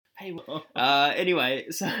Hey, anyway,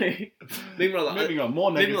 so moving on,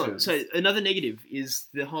 more moving on. negatives. So another negative is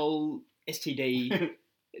the whole STD.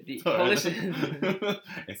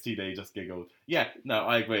 STD, just giggled. Yeah, no,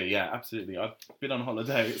 I agree. Yeah, absolutely. I've been on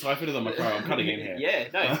holiday, so I feel as I'm a pro. I'm cutting in here. Yeah,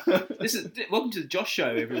 no. Welcome to the Josh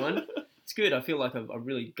Show, everyone. It's good. I feel like I've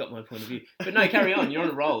really got my point of view. But no, carry on. You're on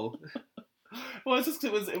a roll. Well, it's just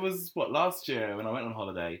it was what, last year when I went on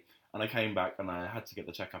holiday and I came back and I had to get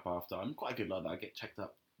the checkup after. I'm quite good like that. I get checked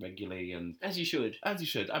up regularly and as you should.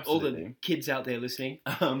 Absolutely. All the kids out there listening,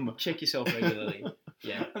 check yourself regularly.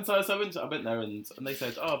 Yeah. And so I went there and they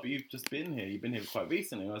said, "Oh, but you've just been here. You've been here quite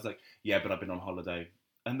recently." And I was like, "Yeah, but I've been on holiday."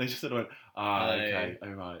 And they just sort of went, okay, all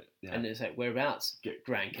right, yeah. And it's like, whereabouts?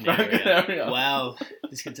 Gran Gran Canaria. Wow,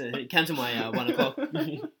 this could cancel my 1 o'clock.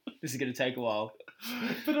 This is going to take a while.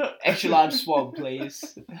 But, extra large swab,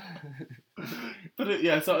 please. But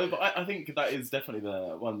yeah, so I think that is definitely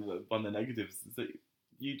the one of the negatives. Is that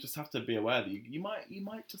you just have to be aware that you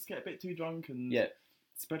might just get a bit too drunk and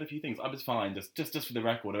spread a few things. I was fine, just for the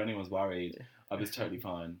record. If anyone's worried, I was totally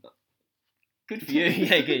fine. Good for you.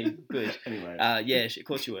 Yeah, good. Anyway. Yeah, of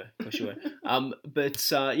course you were.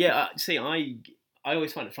 See, I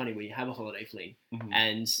always find it funny when you have a holiday fling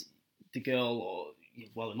and the girl, or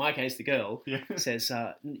well, in my case, the girl says,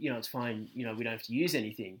 it's fine. We don't have to use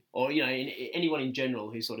anything, or anyone in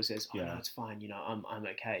general who sort of says, no, it's fine. I'm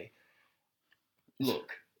okay.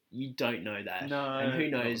 Look, you don't know that, and who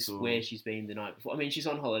knows where she's been the night before. I mean, she's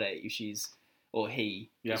on holiday. If he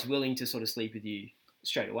is willing to sort of sleep with you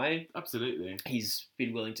straight away. Absolutely. He's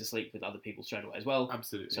been willing to sleep with other people straight away as well.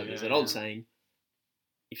 Absolutely. So there's that old saying,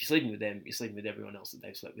 if you're sleeping with them, you're sleeping with everyone else that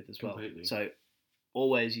they've slept with as well. Completely. So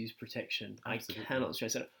always use protection. Absolutely. I cannot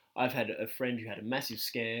stress that. I've had a friend who had a massive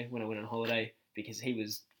scare when I went on holiday because he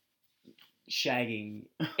was shagging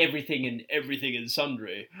everything and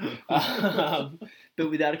sundry, but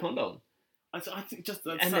without a condom. I think just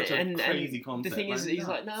that's such a crazy concept. The thing is, he's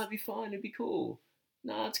like, it'd be fine, it'd be cool.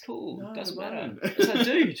 No, it's cool. No, doesn't it matter. won't. It's like,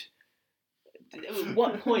 dude, at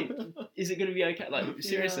what point is it going to be okay? Like,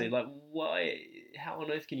 seriously, like, why? How on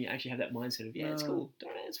earth can you actually have that mindset of, it's cool,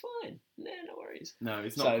 it's fine, no worries. No,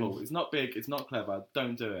 it's not cool. It's not big. It's not clever.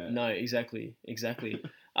 Don't do it. No, exactly.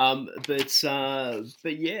 But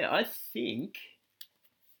yeah, I think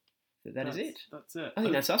that's it. That's it. I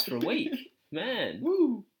think that's us for a week, man.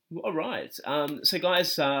 Woo! All right. So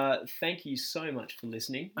guys, thank you so much for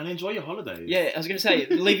listening. And enjoy your holidays. Yeah, I was going to say,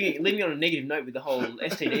 leave me on a negative note with the whole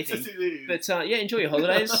STD thing. But enjoy your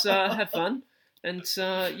holidays. Have fun. And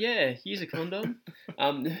use a condom.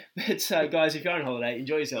 But guys, if you're on holiday,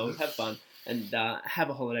 enjoy yourselves. Have fun. And have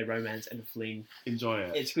a holiday romance and a fling. Enjoy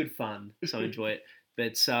it. It's good fun, so enjoy it.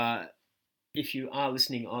 But if you are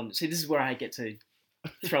listening on... See, this is where I get to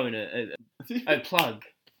throw in a plug.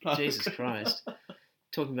 Jesus Christ.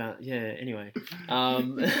 Talking about, anyway.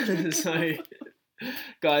 So,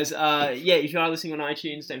 guys, if you are listening on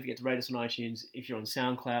iTunes, don't forget to rate us on iTunes. If you're on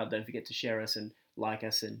SoundCloud, don't forget to share us and like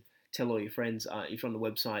us and tell all your friends. If you're on the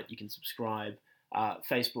website, you can subscribe.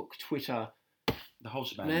 Facebook, Twitter. The whole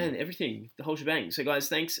shebang. Man, everything. The whole shebang. So, guys,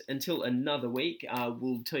 thanks. Until another week.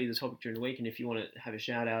 We'll tell you the topic during the week, and if you want to have a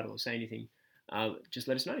shout-out or say anything, just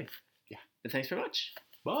let us know. Yeah. But thanks very much.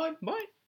 Bye. Bye.